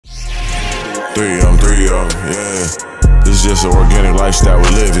I'm three of them, yeah. This is just an organic lifestyle we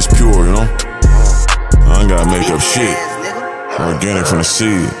live, it's pure, you know? I ain't gotta make up shit. Organic from the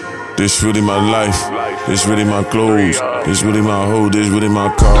seed. This really my life. This really my clothes. This really my hoe. This really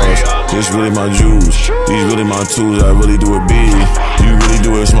my cars. This really my jewels. These really my tools. I really do it big. You really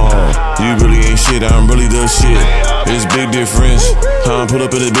do it small. You really ain't shit. I'm really the shit. It's big difference. I pull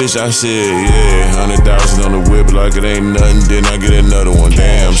up in the bitch. I said, yeah, 100,000 on the whip like it ain't nothing. Then I get another one.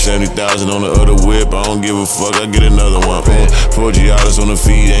 Damn, 70,000 on the other whip. I don't give a fuck. I get another one. 4 Giadas on the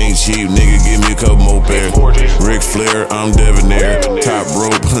feet ain't cheap. Nigga, give me a couple more pair. Ric Flair, I'm debonair. Top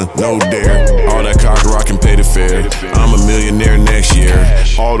rope, no dare. All that cock rock and pay the fare. I'm a millionaire next year.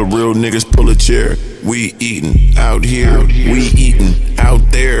 All the real niggas pull a chair. We eatin' out here. We eatin' out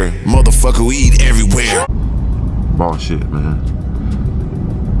there. Motherfucker, we eat everywhere. Bullshit, man.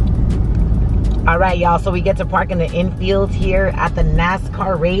 All right, y'all, so we get to park in the infield here at the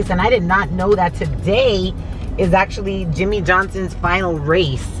NASCAR race, and I did not know that today is actually Jimmy Johnson's final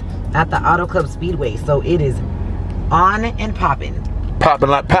race at the Auto Club Speedway. So it is on and popping. Popping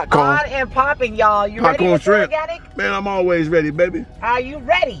like popcorn. On and popping, y'all. You ready, Mr. Organic? Man, I'm always ready, baby. Are you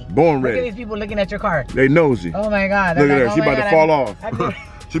ready? Born ready. Look at these people looking at your car. They nosy. Oh my God. Look at her. She about to fall off.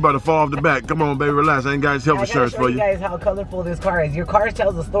 She about to fall off the back. Come on, baby, relax. I ain't got his health insurance for you. I gotta show you guys how colorful this car is. Your car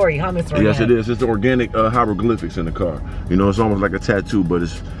tells a story, huh, Mr. Organic? Yes, it is. It's the organic hieroglyphics in the car. You know, it's almost like a tattoo, but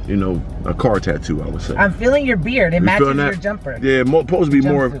it's, you know, a car tattoo, I would say. I'm feeling your beard. It matches your jumper. Yeah, supposed to be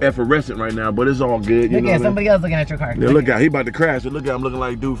more effervescent right now, but it's all good. You know at somebody else looking at your car. Yeah, look out. He about to crash. Look at him looking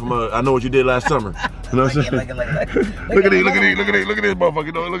like dude from I Know What You Did Last Summer. You know what I'm saying? Look at this motherfucker. Look at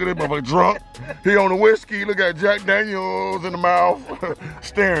this motherfucker drunk. He on the whiskey. Look at Jack Daniels in the mouth.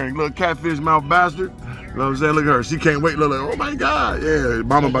 Staring. Look, catfish mouth bastard. You know what I'm saying? Look at her. She can't wait. Look, oh my God. Yeah,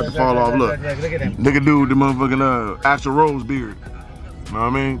 mama about to fall off. Look. Look at him. Look at dude, the motherfucking Axl Rose beard. You know what I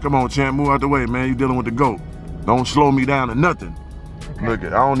mean? Come on, champ. Move out the way, man. You dealing with the GOAT. Don't slow me down to nothing. Okay. Look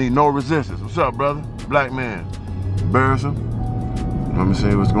at, I don't need no resistance. What's up, brother? Black man. Embarrassing. Let me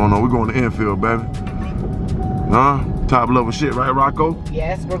see what's going on. We're going to infield, baby. Huh? Top level shit, right, Rocco?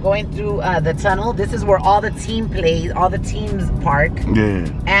 Yes, we're going through the tunnel. This is where all the team plays, all the teams park. Yeah.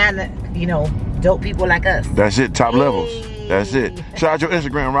 And, you know, dope people like us. That's it, top levels. That's it. Shout out your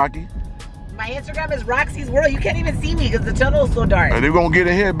Instagram, Rocky. My Instagram is Roxy's World. You can't even see me because the tunnel is so dark. And they're gonna get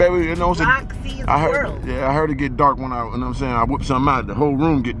in here, baby. You know, Roxy's World. Yeah, I heard it get dark when you know what I'm saying, I whip something out. The whole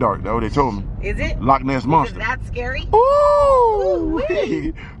room get dark. That's what they told me. Is it? Loch Ness Monster. Is that scary? Ooh!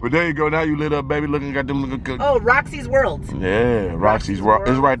 But there you go. Now you lit up, baby. Looking, got them looking good. Oh, Roxy's World. Yeah, Roxy's World.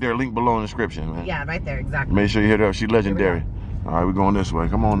 It's right there. Link below in the description, man. Yeah, right there. Exactly. Make sure you hit her up. She's legendary. All right, we're going this way.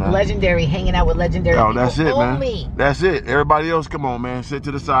 Come on now. Legendary, hanging out with legendary people. That's it, man. Only. That's it. Everybody else, come on, man. Sit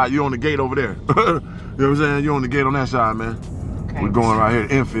to the side. You on the gate over there. You know what I'm saying? You on the gate on that side, man. Okay. We're going right here,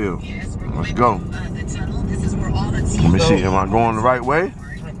 infield. Let's go. Let me see. Am I going the right way?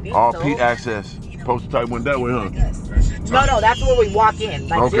 All P access. Supposed to type went that way, huh? No, that's where we walk in.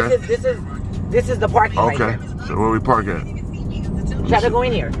 Like, okay. This is the parking right here. Okay. So where we park at? Try to go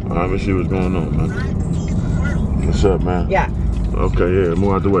in here. All right, let's see what's going on, man. What's up, man? Yeah. Okay, yeah,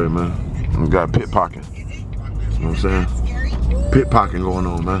 move out the way, man. We got pit pocking. You know what I'm saying? Pit pocking going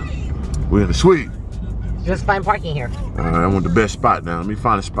on, man. We in the suite. Just find parking here. All right, I want the best spot now. Let me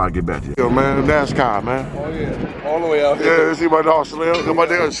find a spot, get back to you. Yo, man, NASCAR, man. Oh, yeah. All the way out here. Yeah, let's see my dog Slim.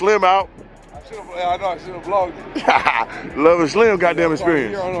 Somebody Slim out. I know I should have vlogged it. Love and Slim goddamn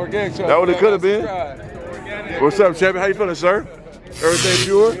experience. Here on Organic That what it could have been. What's up, champion? How you feeling, sir? Everything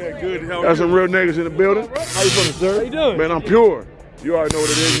pure? Yeah, good. Got some real niggas in the building. How you feeling, sir? How you doing? Man, I'm pure. You already know what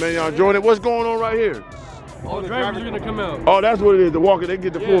it is, man. Y'all enjoying it? What's going on right here? All the drivers are gonna come out. Oh, that's what it is. The walking, they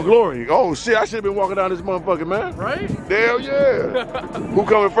get the full glory. Oh shit, I should have been walking down this motherfucker, man. Right? Hell yeah. Who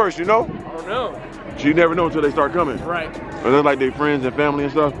coming first, you know? I don't know. So you never know until they start coming. Right. Are they like their friends and family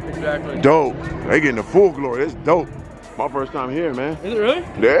and stuff? Exactly. Dope. They getting the full glory. That's dope. My first time here, man. Is it really?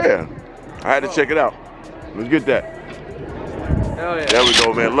 Yeah. I had to check it out. Let's get that. Hell yeah. There we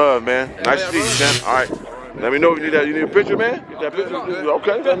go, man. Love, man. Nice to see you, man. All right. Let me know if you need that. You need a picture, man? Get that picture?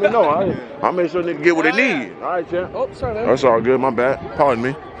 Okay, let me know. I'll make sure niggas get what they need. All right, champ. Oh, sorry, man. That's all good. My bad. Pardon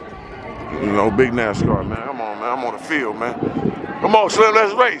me. You know, big NASCAR, man. Come on, man. I'm on the field, man. Come on, Slim.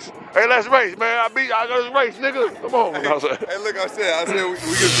 Let's race. Hey, let's race, man. I got race, nigga. Come on. Hey, look, I said we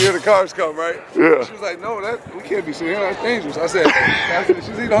can hear the cars come, right? Yeah. She was like, no, we can't be sitting here. That's dangerous. I said, she's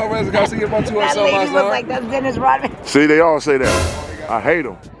eating her rest. I see about 200 something miles an hour. Like that's Dennis Rodman. See, they all say that. I hate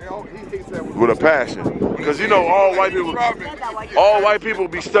them. He hates that with a passion. Because you know, all white people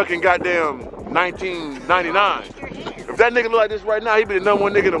be stuck in goddamn 1999. If that nigga look like this right now, he be the #1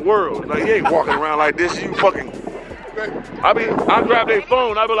 nigga in the world. Like, he ain't walking around like this. You fucking I grab their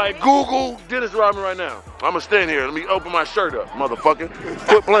phone. I be like, Google Dennis Rodman right now. I'ma stand here. Let me open my shirt up, motherfucker.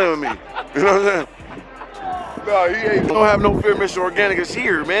 Quit playing with me. You know what I'm saying? No, he ain't. Don't have no fear, Mr. Organic is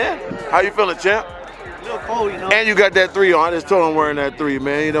here, man. How you feeling, champ? A little cold, you know. And you got that 3 on. I just told him I'm wearing that 3,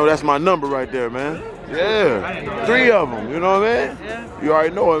 man. You know, that's my number right there, man. Yeah. 3 of them, you know what I mean? Yeah. You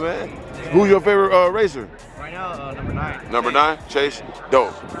already know it, man. Who's your favorite racer? Right now, number 9. Number 9, Chase.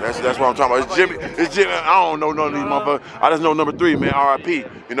 Dope. That's what I'm talking about. It's Jimmy. It's Jimmy. I don't know none of these motherfuckers. I just know number 3, man. R.I.P. You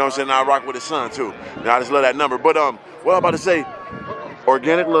know what I'm saying? I rock with his son too. Now I just love that number. But what I'm about to say,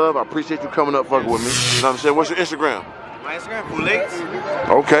 Organic Love. I appreciate you coming up fucking with me. You know what I'm saying? What's your Instagram? My Instagram, Full Legs.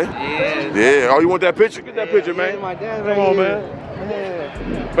 Okay. Yeah. Yeah. Oh, you want that picture? Get that picture, man. My dad. Come on, man.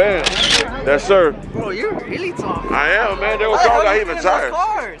 Bam. Yes, sir. Bro, you're really tall. I am, man. They were talking. I even tired.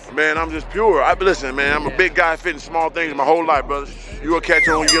 Man, I'm just pure. Listen, man. I'm a big guy fitting small things my whole life, brother. You'll catch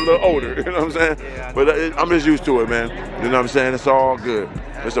on when you get a little older. You know what I'm saying? Yeah, but I'm just used to it, man. You know what I'm saying? It's all good.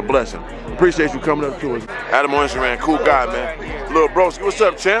 It's a blessing. Appreciate you coming up to us. Adam on Instagram, cool guy, man. Little broski, what's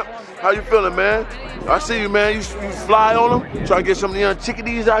up, champ? How you feeling, man? I see you, man. You fly on them. Trying to get some of the young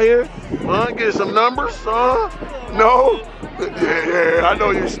chickadees out here. Get some numbers, No? Yeah, I know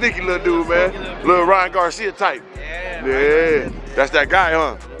you're a sneaky little dude, man. Little Ryan Garcia type. Yeah. That's that guy,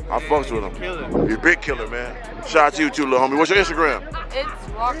 huh? I fucks with him. You're a big killer, man. Shout out to you too, little homie. What's your Instagram? It's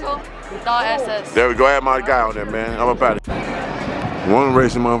Rocco.ss. There we go. Add my guy on there, man. I'm up at it. One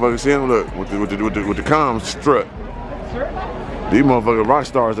racing motherfucker, see him? Look, with the comms strut. These motherfucking rock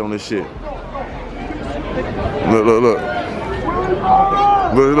stars on this shit. Look. Look.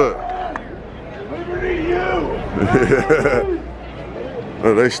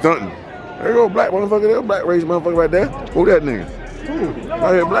 Look, they stunting. There you go, black motherfucker there, black racing motherfucker right there. Who that nigga?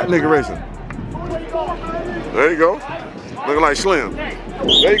 Out here, black nigga racing. There you go. Looking like Slim.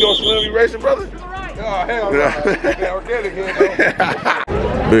 There you go, Slim, you racing, brother? Oh, hell no. Organic here,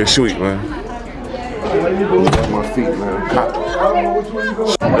 though. Big sweet, man. My feet, man.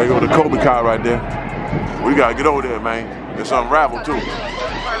 There go the Kobe car right there. We gotta get over there, man. It's unraveled too.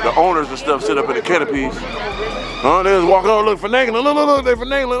 The owners and stuff sit up in the canopies. They just walking over, look, finagling. Look, they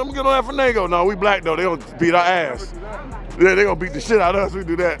finagling. Let me get on that finagle. No, we black though. They gonna beat our ass. Yeah, they gonna beat the shit out of us. We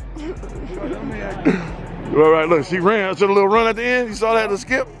do that. All right, look, she ran. She had a little run at the end. You saw that, the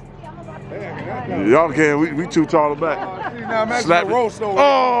skip? Y'all can't. We too tall to back. Slap it.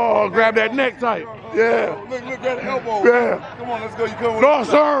 Oh, grab that neck tight. Yeah. Look, grab the elbow. Yeah. Come on, let's go. You come with No,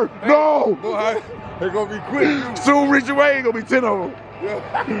 sir. No. They're gonna be quick. Soon reach away, ain't gonna be 10 of them.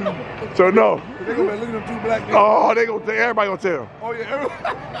 Yeah. So no. They gonna look at them 2 black niggas. Oh, they gonna tell. Everybody gonna tell. Oh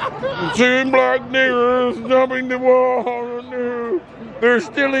yeah. 10 black niggas jumping the wall. They're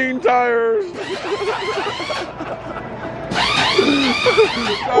stealing tires.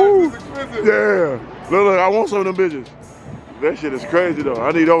 Ooh. Yeah. Look, I want some of them bitches. That shit is crazy though.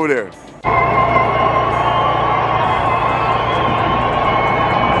 I need over there.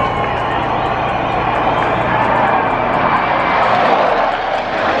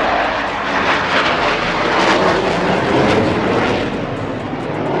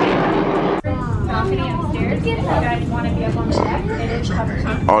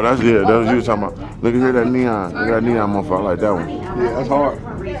 Oh, that's what you were talking about. Look at here, that neon. Look at that neon motherfucker. I like that one. Yeah, that's hard.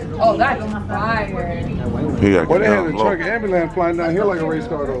 Oh, that's fire. Well, they had a truck ambulance flying down here like a race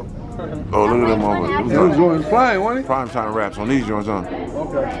car though. Oh, look at them motherfuckers. He was going flying, wasn't he? Prime time raps on these joints, huh?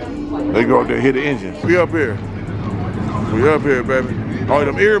 Okay. They go up there, hit the engines. We up here. We up here, baby. Oh,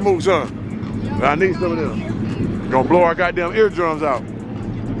 them ear mooks, huh? I need some of them. Gonna blow our goddamn eardrums out.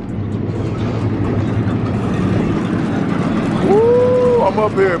 Woo, I'm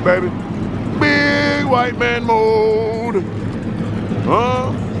up here, baby. Big white man mode.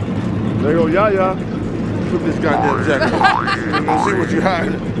 Huh? There go Yaya. Put this goddamn jacket. Let's see what you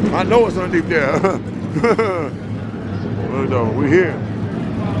hiding. I know it's underneath there. Look though, we here.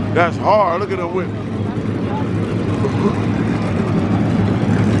 That's hard. Look at them whip.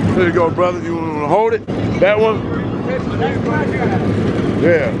 There you go, brother. You want to hold it? That one?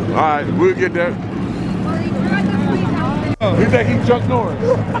 Yeah. All right, we'll get there. You think he Chuck Norris?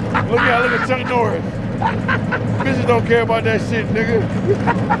 Look at Chuck Norris. Bitches don't care about that shit, nigga.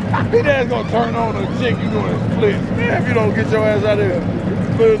 His ass gonna turn on a chick, you doing a split. Man, if you don't get your ass out of there.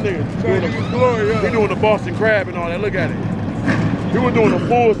 Look at nigga. He doing the Boston Crab and all that. Look at it. He was doing the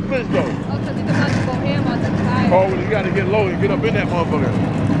full splits though. Oh, well, you gotta get low and get up in that motherfucker.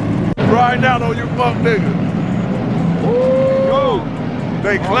 Right now though, you fuck nigga. Woo!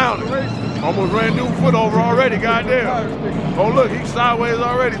 They clowning. Almost ran new foot over already, goddamn. Oh look, he's sideways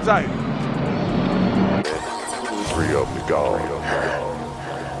already tight. Free up the guard.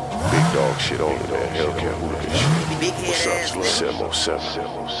 Big dog shit only, man. Hellcat hooligan shit. What's up, Slim? 707.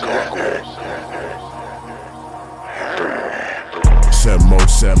 Cargo.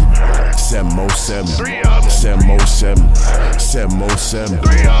 707, 707, 707, 707.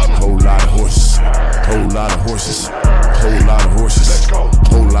 Whole lot of horses, whole lot of horses, whole lot of horses,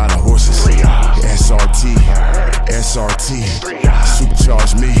 whole lot of horses. SRT, SRT,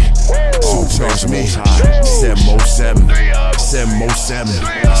 supercharge me, supercharge me. 707, 707,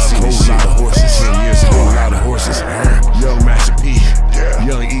 whole lot of horses. 10 years, whole lot of horses. Young Master P,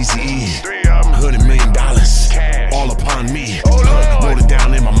 Young Easy-E, $100 million, all upon me. Wrote it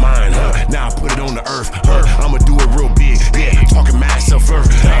down in my mind, now I put it on the earth. I'ma do it real big, yeah. Talking massive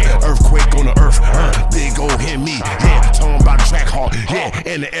earth, earthquake on the earth. Big old hit me, yeah. Talking about the track hall, yeah.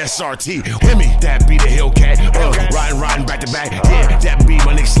 And the SRT, hit me. That be the Hellcat, riding back to back, yeah. That be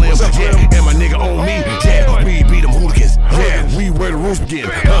my nigga Slim, yeah. And my nigga on me, yeah. We beat them hooligans, yeah. We where the rules begin,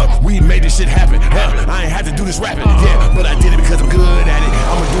 we made this shit happen. I ain't had to do this rapping, yeah. But I did it because I'm good at it.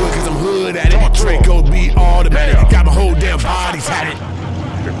 I'ma do it because I'm hood at it. Draco be automatic, got my whole damn body tatted.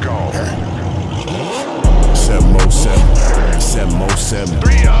 707, 707,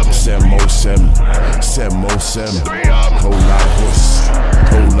 707, 707. Whole lot of horses,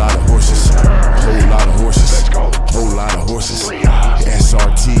 whole lot of horses, whole lot of horses, whole lot of horses.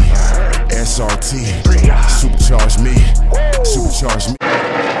 SRT, SRT, supercharge me, supercharge me.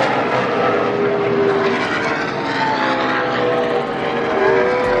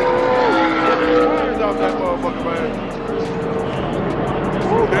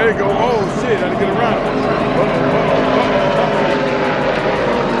 There you go. Oh shit, I had to get around.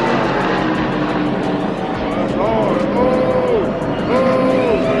 That's hard.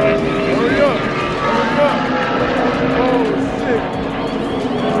 Hurry up. Hurry up. Oh shit.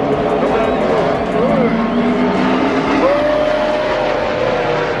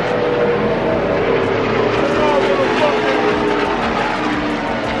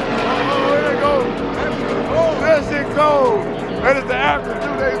 There you go. Oh, that shit cold. That is the after 2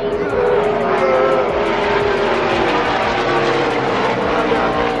 days.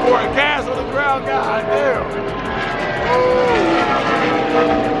 Pouring gas on the ground, god damn. Oh.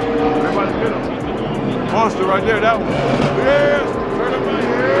 Everybody get him. Monster right there, that one. Yes, turn up my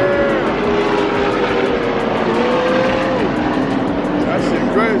hair. That shit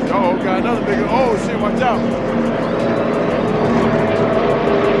crazy. Oh, got another nigga. Oh shit, watch out.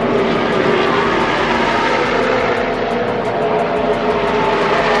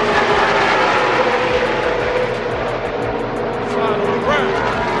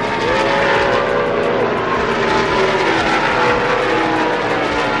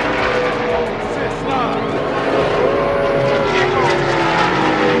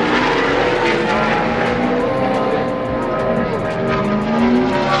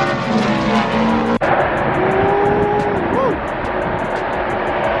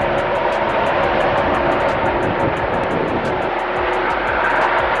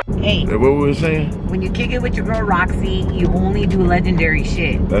 What we were saying? When you kick it with your girl Roxy, you only do legendary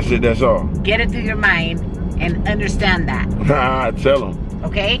shit. That's it, that's all. Get it through your mind and understand that. Tell them.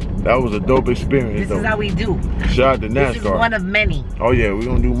 Okay? That was a dope experience. This is how we do. Shout out to NASCAR. This is one of many. Oh yeah, we're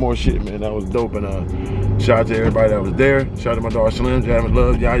gonna do more shit, man. That was dope. And shout out to everybody that was there. Shout out to my daughter Slim, having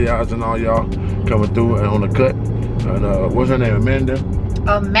love, y'all and all y'all coming through and on the cut. And what's her name? Amanda?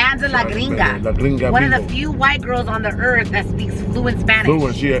 Amanda La Gringa. La Gringa. One of the few white girls on the earth that speaks fluent Spanish.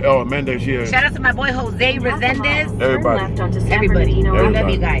 Fluent, oh, Amanda, Shout out to my boy Jose Resendez. Everybody. Everybody. I love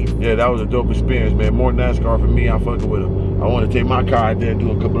you guys. Yeah, that was a dope experience, man. More NASCAR for me, I'm fucking with them. I want to take my car out there and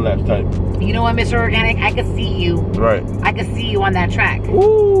do a couple laps type. You know what, Mr. Organic? I could see you. Right. I could see you on that track.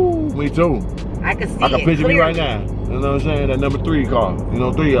 Ooh, me too. I could see I can picture clearly. me right now. You know what I'm saying? That number 3 car. You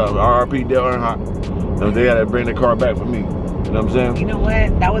know, 3 of them. RRP, Dale Earnhardt. They gotta bring the car back for me. You know what I'm saying? You know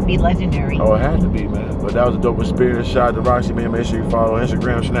what? That would be legendary. Oh, it had to be, man. But that was a dope experience. Shout out to Roxy, man. Make sure you follow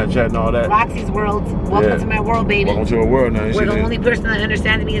Instagram, Snapchat, and all that. Roxy's World. Welcome to my world, baby. Welcome to a world now. Where the only person that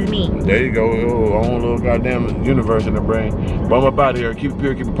understands me is me. There you go. Oh, our own little goddamn universe in the brain. But I'm up out of here. Keep it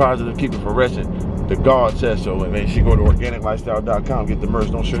pure, keep it positive, keep it fluorescent. The God says so. Man, you should go to organiclifestyle.com. Get the merch.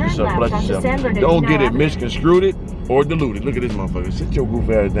 Don't shoot yourself. Bless yourself. Don't get it misconstrued it or diluted. Look at this motherfucker. Sit your goof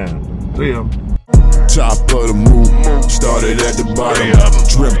ass down. 3 of them. Top of the move, started at the bottom.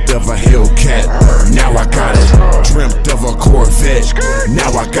 Dreamt of a Hellcat, now I got it. Dreamt of a Corvette,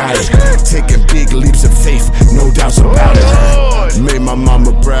 now I got it. Taking big leaps of faith, no doubts about it. Made my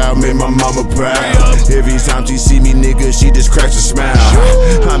mama proud, made my mama proud. Every time she see me, nigga, she just cracks a smile.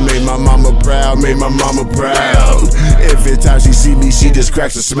 I made my mama proud, made my mama proud. Every time she see me, she just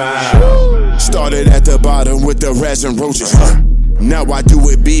cracks a smile. Started at the bottom with the rats and roaches. Now I do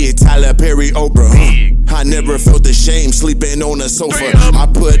it big, Tyler Perry, Oprah. I never felt ashamed sleeping on a sofa. I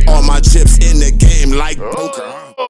put all my chips in